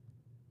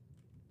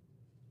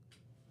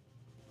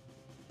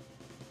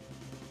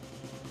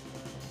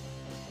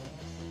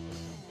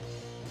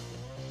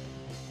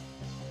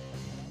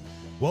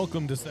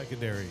Welcome to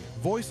Secondary,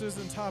 voices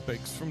and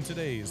topics from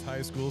today's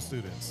high school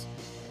students.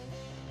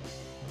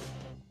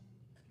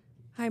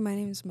 Hi, my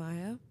name is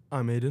Maya,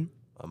 I'm Aiden.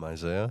 I'm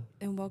Isaiah.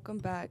 and welcome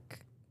back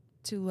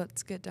to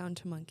Let's Get Down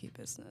to Monkey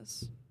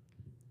Business.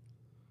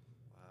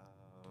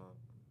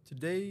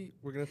 Today,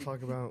 we're going to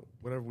talk about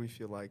whatever we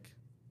feel like.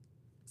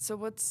 So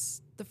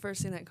what's the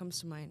first thing that comes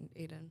to mind,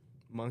 Aiden?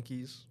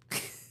 Monkeys.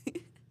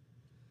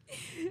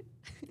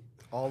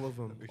 All of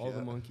them. All the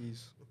Yeah.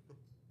 monkeys.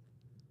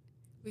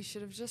 We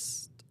should have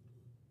just...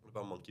 What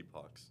about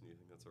monkeypox? Do you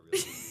think that's a real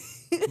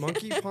disease?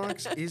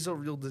 Monkeypox is a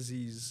real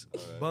disease,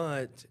 Alright.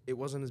 but it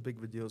wasn't as big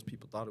of a deal as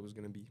people thought it was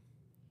going to be.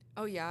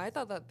 Oh, yeah, I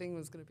thought that thing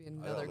was going to be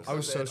another honestly I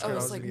was so COVID. scared I I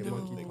was was like, gonna get no. I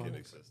didn't think it monkeypox.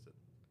 existed.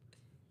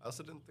 I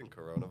also didn't think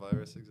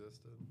coronavirus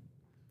existed.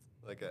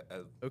 Like,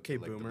 Okay,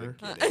 like, the boomer.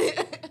 beginning.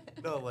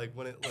 No, like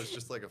when it was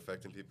just like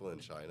affecting people in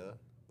China,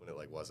 when it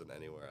like wasn't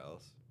anywhere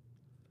else.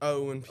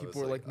 Oh, when I was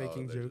people were like oh,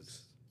 making they're jokes.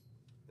 just-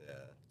 yeah.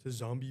 It's a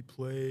zombie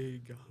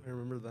plague. I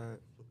remember that.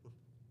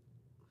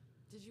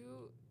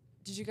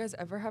 Did you guys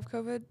ever have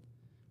COVID?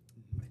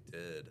 I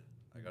did.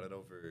 I got it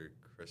over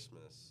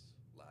Christmas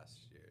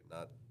last year,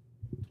 not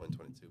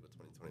 2022, but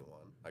 2021.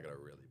 I got it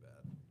really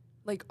bad.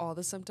 Like all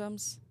the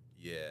symptoms?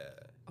 Yeah,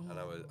 and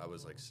I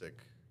was Oh. like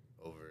sick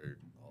over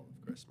all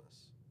of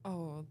Christmas.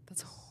 Oh,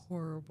 that's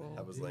horrible.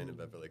 I was laying in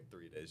bed for like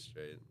 3 days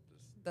straight.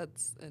 Just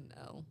That's an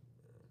L.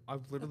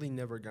 I've literally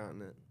never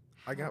gotten it.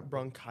 I got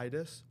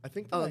bronchitis. I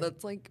think that Oh, I-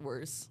 that's like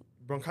worse.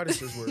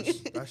 bronchitis is worse.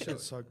 That shit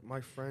sucked.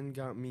 My friend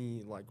got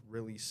me like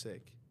really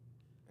sick.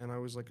 And I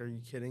was like, are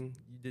you kidding?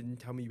 You didn't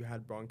tell me you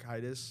had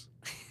bronchitis?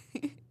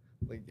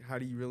 Like, how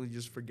do you really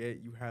just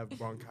forget you have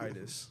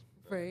bronchitis?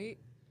 Right?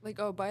 Like,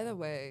 oh, by the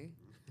way,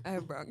 I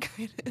have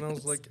bronchitis. And I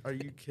was like, are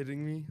you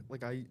kidding me?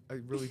 Like, I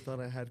really thought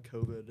I had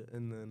COVID,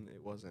 and then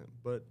it wasn't.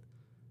 But,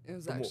 It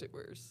was From wh- actually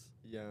worse.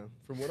 yeah,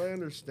 from what I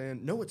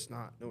understand, no, it's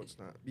not. No, it's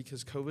not.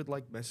 Because COVID,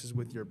 like, messes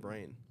with your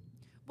brain.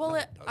 Well, No, I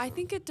it doesn't.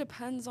 think it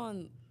depends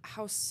on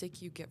how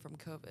sick you get from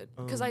COVID.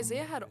 Because Um,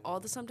 Isaiah had all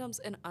the symptoms,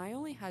 and I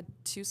only had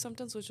 2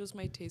 symptoms, which was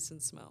my taste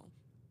and smell.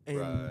 And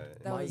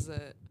Right. That was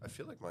it. I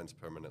feel like mine's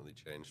permanently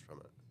changed from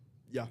it.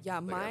 yeah, Yeah,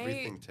 Like my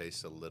everything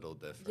tastes a little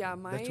different. yeah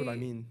my that's what I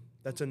mean.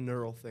 That's a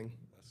neural thing.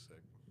 That's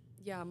sick.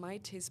 yeah my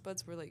taste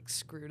buds were like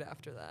screwed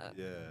after that,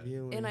 Yeah.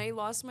 Really? and I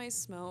lost my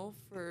smell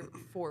for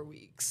 4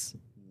 weeks.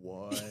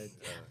 What?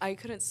 I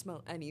couldn't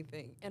smell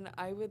anything, and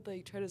I would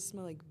like try to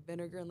smell like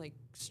vinegar and like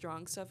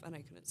strong stuff, and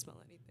I couldn't smell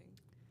anything.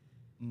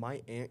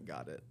 My aunt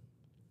got it,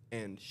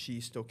 and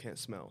she still can't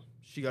smell.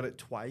 She got it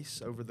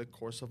twice over the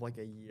course of like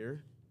a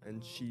year,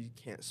 and she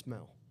can't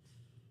smell.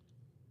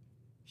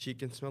 She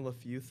can smell a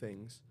few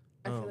things.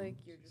 I feel Um, like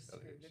you're just She's got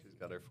her- screwed if she's you-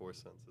 got her 4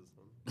 senses.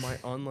 Then. My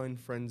online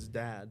friend's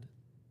dad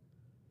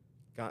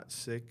got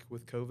sick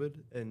with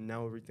COVID, and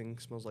now everything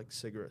smells like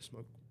cigarette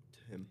smoke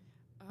to him.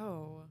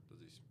 Oh, Did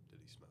he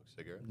smoke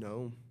cigarettes?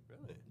 No,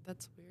 Really?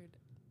 that's weird.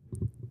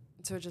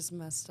 So it just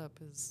messed up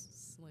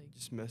his like.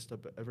 just messed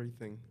up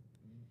everything.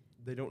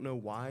 They don't know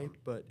why,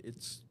 but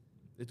it's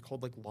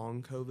called like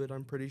long COVID.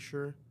 I'm pretty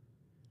sure.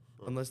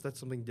 Huh. Unless that's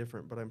something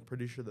different, but I'm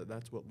pretty sure that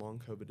that's what long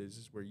COVID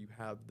is where you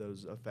have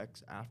those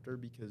effects after,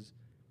 because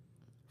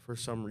for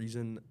some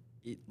reason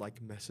it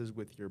like messes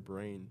with your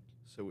brain,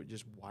 so it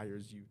just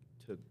wires you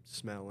to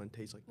smell and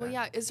taste like Well, that.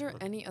 yeah. Is there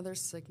any other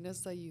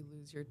sickness that you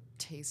lose your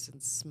taste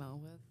and smell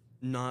with?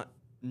 Not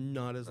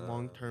as Uh.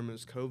 long term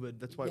as COVID.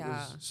 That's why it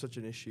Yeah. was such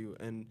an issue.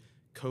 And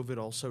COVID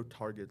also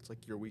targets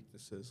like your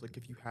weaknesses. Like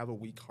if you have a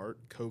weak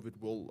heart, COVID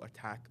will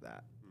attack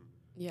that.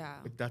 Yeah.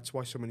 Like that's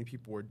why so many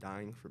people were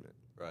dying from it.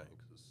 Right,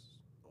 because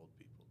old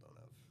people don't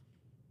have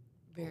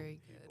Very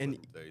good.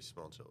 And very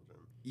small children.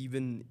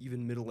 even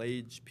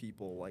middle-aged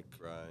people, like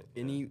Right.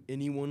 yeah.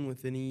 anyone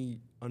with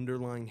any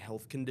underlying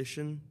health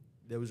condition,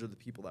 those are the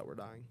people that were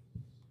dying.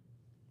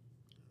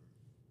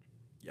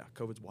 Yeah,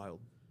 COVID's wild.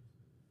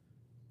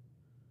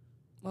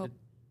 Well,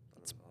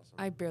 That's awesome.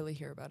 I barely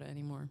hear about it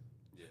anymore.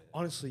 Yeah.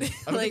 Honestly, I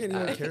don't Like, think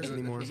anyone I- cares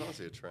anymore. It's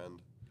honestly a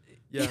trend.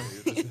 Yeah,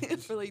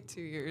 For like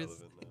 2 years.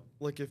 Relevant now.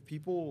 like if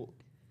people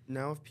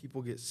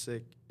get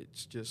sick,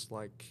 it's just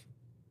like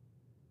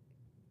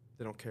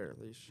they don't care.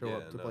 They show Yeah,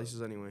 up to no.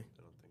 places anyway.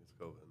 I don't think it's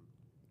COVID.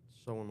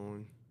 So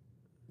annoying.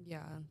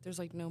 Yeah. There's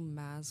like no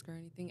mask or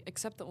anything,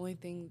 except the only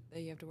thing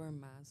that you have to wear a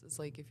mask is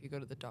like if you go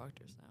to the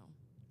doctor's now.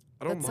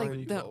 I don't That's mind. like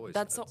You've the, always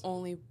that's had the some.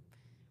 only.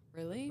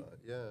 Really? But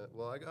yeah.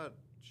 Well, I got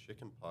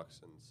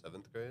chickenpox in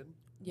 7th grade.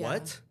 Yeah.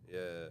 What?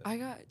 Yeah. I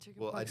got chicken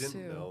Well, I pox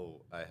didn't too.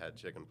 know I had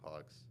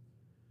chickenpox.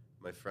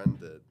 My friend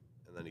did,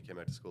 and then he came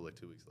back to school like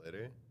 2 weeks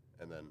later,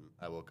 and then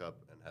I woke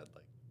up and had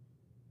like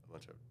a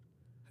bunch of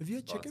Have you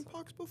had Spots on-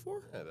 chickenpox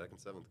before? yeah back in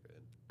 7th grade.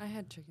 I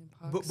had chicken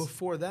pox. But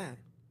before that,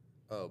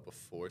 Oh,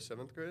 before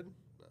 7th grade?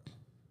 No.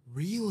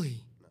 really?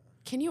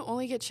 Can you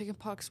only get chicken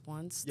pox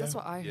once? That's Yeah.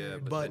 what I Yeah,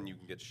 heard. but But- then you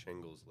can get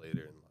shingles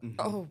later in life,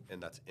 Mhm. Oh,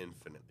 and that's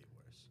infinitely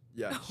worse.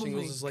 Yeah, Oh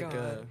shingles my is like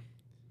God.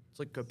 it's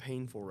like a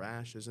painful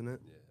rash, isn't it?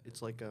 Yeah.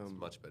 It's like It's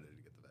much better to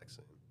get the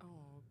vaccine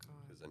oh god.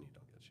 because then you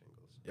don't get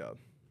shingles. yeah.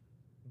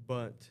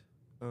 But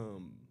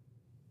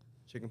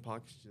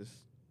chickenpox just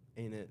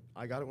ain't it.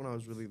 I got it when I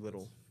was really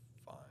little.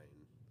 It's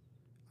fine.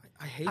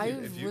 I hate I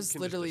it. If you was can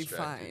just literally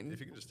distract fine. if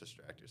you can just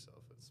distract yourself,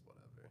 it's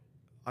whatever.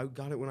 I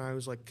got it when I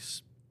was like,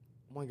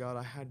 oh my god,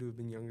 I had to have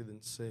been younger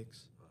than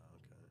 6. Oh,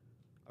 okay.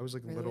 I was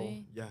like little.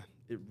 Really? Yeah,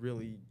 it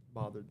really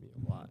bothered me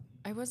a lot.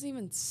 I wasn't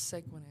even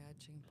sick when I had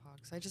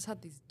chickenpox. I just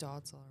had these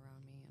dots all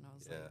around me, and I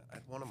was Yeah, I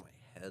had one on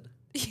my head,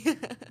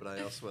 like, but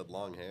I also had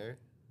long hair.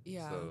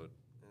 yeah. So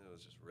it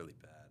was just really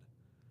bad.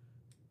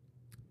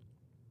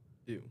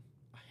 Ew,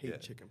 I hate Yeah,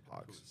 chicken It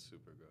pox. was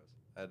super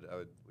gross.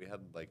 We had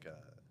like I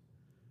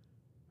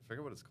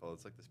forget what it's called.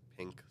 It's like this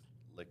pink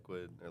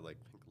liquid or like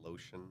pink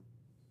lotion,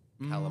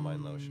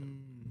 calamine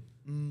lotion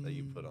that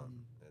you put on.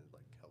 It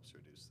like helps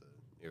reduce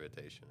the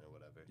irritation or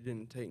whatever. You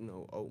didn't take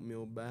no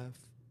oatmeal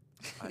bath.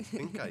 I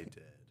think I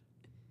did.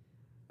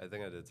 I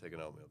think I did take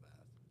an oatmeal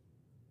bath.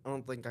 I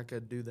don't think I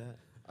could do that.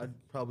 I'd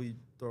probably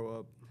throw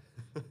up.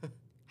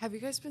 Have you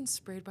guys been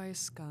sprayed by a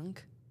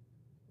skunk?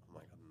 Oh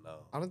my god, no.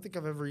 I don't think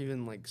I've ever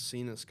even like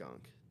seen a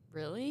skunk.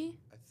 Really?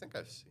 I think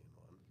I've seen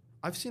one.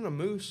 I've seen a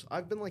moose.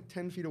 I've been like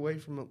 10 feet away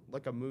from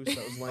a moose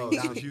that was laying Oh,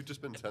 down. so you've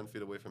just been 10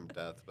 feet away from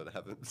death, but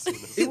haven't seen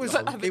It was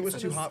But haven't it was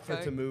seen too a hot for it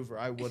to skunk. move, or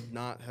I would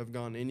not have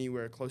gone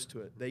anywhere close to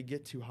it. They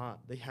get too hot.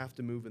 They have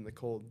to move in the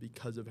cold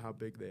because of how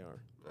big they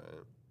are. Right.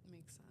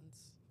 Makes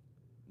sense.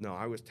 No,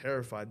 I was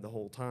terrified the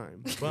whole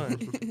time. But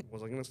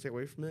was I gonna stay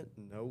away from it?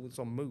 No, it's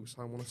a moose.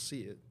 I want to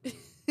see it.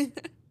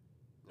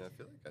 Yeah, I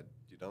feel like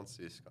you don't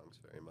see skunks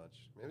very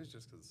much. Maybe it's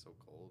just because it's so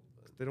cold.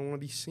 But They don't want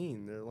to be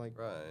seen. They're like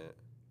right.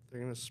 they're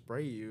gonna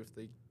spray you if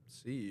they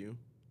see you.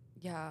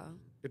 Yeah.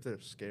 If they're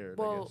scared,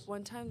 I Well, guess.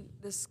 one time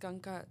this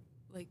skunk got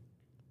like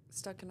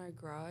stuck in our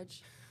garage,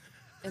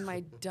 and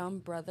my dumb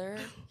brother,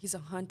 he's a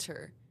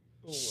hunter,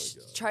 Oh my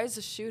god. tries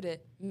to shoot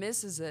it,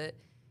 misses it,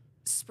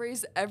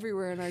 sprays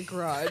everywhere in our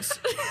garage,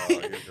 Oh,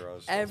 your garage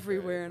smells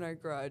everywhere great. in our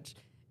garage,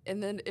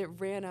 and then it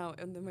ran out,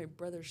 and then my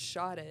brother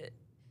shot it,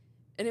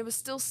 and it was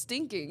still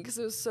stinking because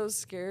it was so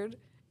scared.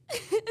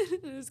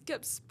 It just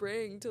kept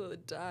spraying till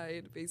it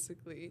died,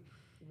 basically.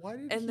 Why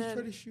did And he try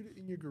then- to shoot it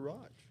in your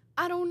garage?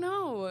 I don't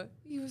know.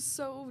 He was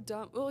so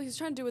dumb. Well, he's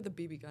trying to do it with a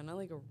BB gun, not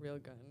like a real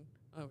gun,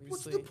 obviously.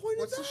 What's the point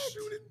What's of the that?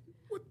 shooting?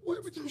 Why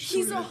would you shoot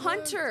He's it? a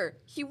hunter.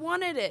 He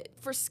wanted it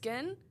for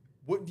skin.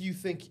 What do you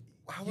think?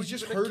 How are He's you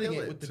just gonna hurting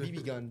kill it with the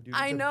BB gun, dude.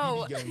 I It's a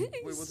know. BB gun.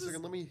 Wait, one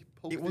second. Let me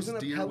poke It this wasn't a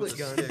deer pellet with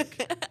gun.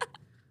 stick.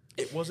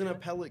 It wasn't a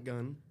pellet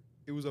gun.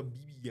 It was a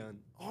BB gun.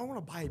 Oh, I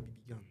want to buy a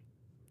BB gun.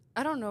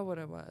 I don't know what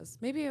it was.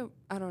 Maybe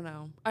I don't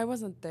know. I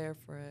wasn't there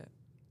for it.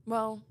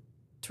 Well,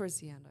 towards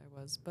the end I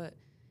was, but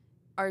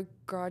our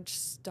garage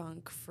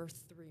stunk for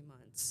 3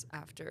 months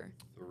after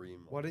 3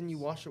 months. Why didn't you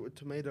wash it with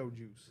tomato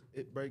juice?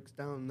 It breaks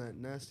down that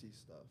nasty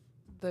stuff.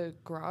 the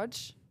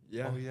garage.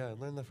 Yeah. Oh yeah, I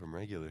learned that from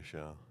regular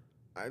show.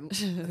 I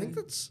think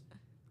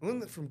I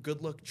learned that from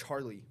Good Luck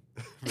Charlie.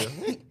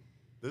 Really?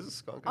 There's a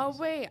skunk. in Oh this-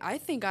 wait, I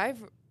think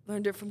I've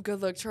learned it from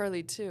Good Luck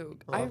Charlie too.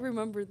 I Bob-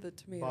 remember the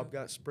tomato. Bob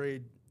got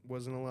sprayed,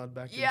 wasn't allowed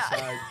back yeah,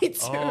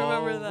 inside. I do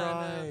remember that.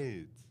 now.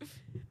 Right.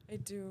 I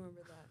do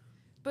remember that.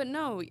 But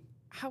no,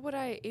 how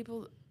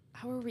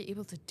were we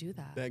able to do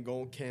that? That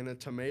gold can of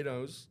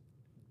tomatoes,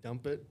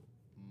 dump it,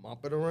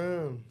 mop it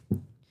around.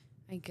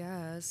 I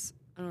guess.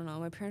 I don't know.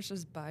 My parents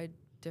just buy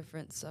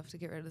different stuff to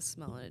get rid of the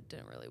smell, and it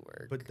didn't really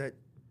work. But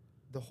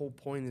the whole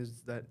point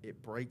is that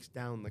it breaks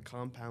down the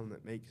compound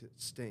that makes it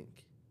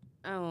stink.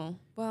 oh,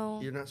 well.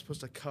 You're not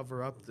supposed to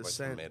cover up the Why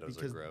scent tomatoes are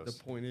because gross.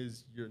 the point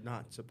is you're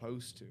not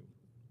supposed to.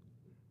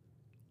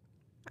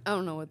 I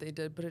don't know what they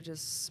did, but it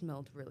just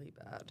smelled really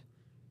bad.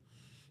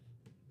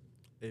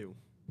 Ew.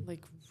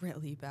 Like,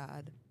 really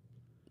bad.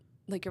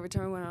 Like, every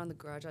time I went out in the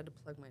garage, I had to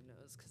plug my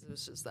nose because it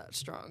was just that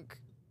strong.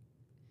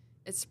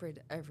 It sprayed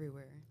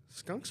everywhere.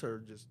 Skunks are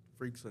just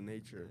freaks of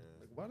nature. Yeah.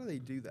 Like, why do they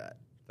do that?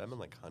 Them and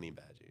like honey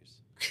badgers.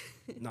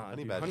 Nah,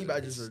 honey dude, badgers, honey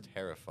badgers are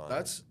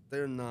terrifying.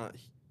 they're not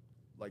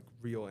like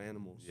real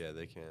animals. Yeah,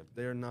 they can.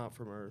 They're not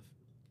from Earth.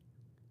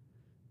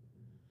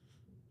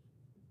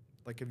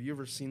 Like, have you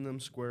ever seen them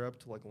square up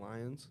to like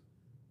lions?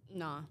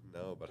 Nah.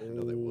 No, but I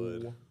know they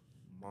would. Oh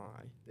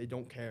my, they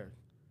don't care.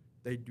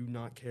 They do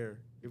not care.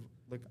 If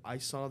like I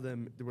saw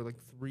them, there were like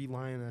 3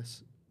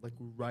 lioness like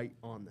right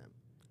on them,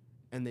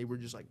 and they were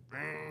just like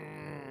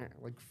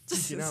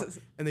freaking out,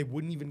 and they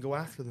wouldn't even go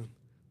after them.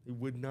 They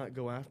would not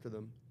go after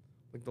them.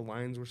 Like the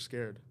lions were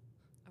scared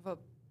Of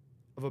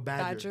of a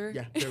badger.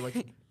 Badger?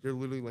 Yeah, they're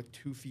literally like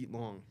 2 feet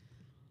long,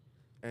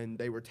 and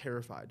they were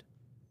terrified.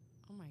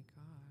 oh my God.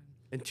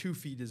 And 2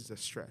 feet is a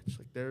stretch.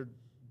 Like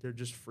they're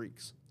just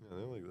freaks. Yeah,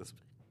 they're like this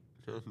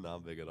big.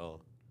 Not big at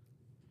all.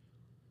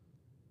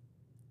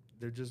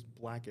 They're just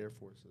black Air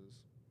Forces.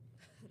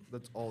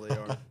 That's all they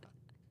are.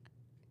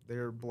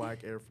 They're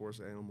black Air Force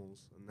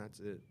animals, and that's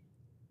it.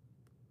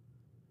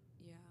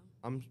 Yeah.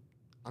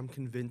 I'm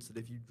convinced that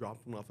if you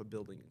dropped them off a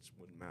building, it just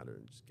wouldn't matter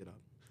and just get up.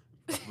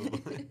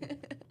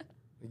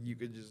 Like you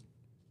could just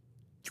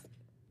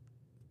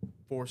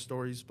 4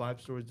 stories,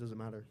 5 stories, doesn't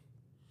matter.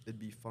 It'd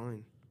be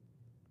fine.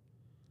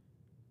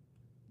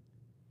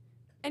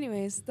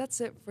 Anyways, that's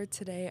it for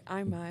today.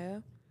 I'm Maya.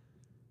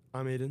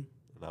 I'm Aiden.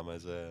 And I'm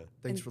Isaiah.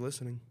 Thanks And- for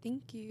listening.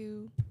 Thank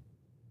you.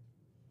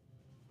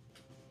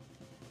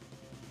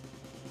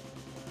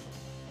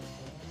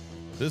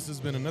 This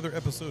has been another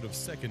episode of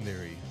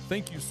Secondary.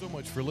 Thank you so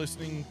much for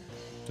listening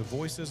to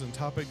Voices and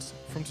Topics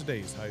from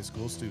today's high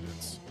school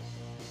students.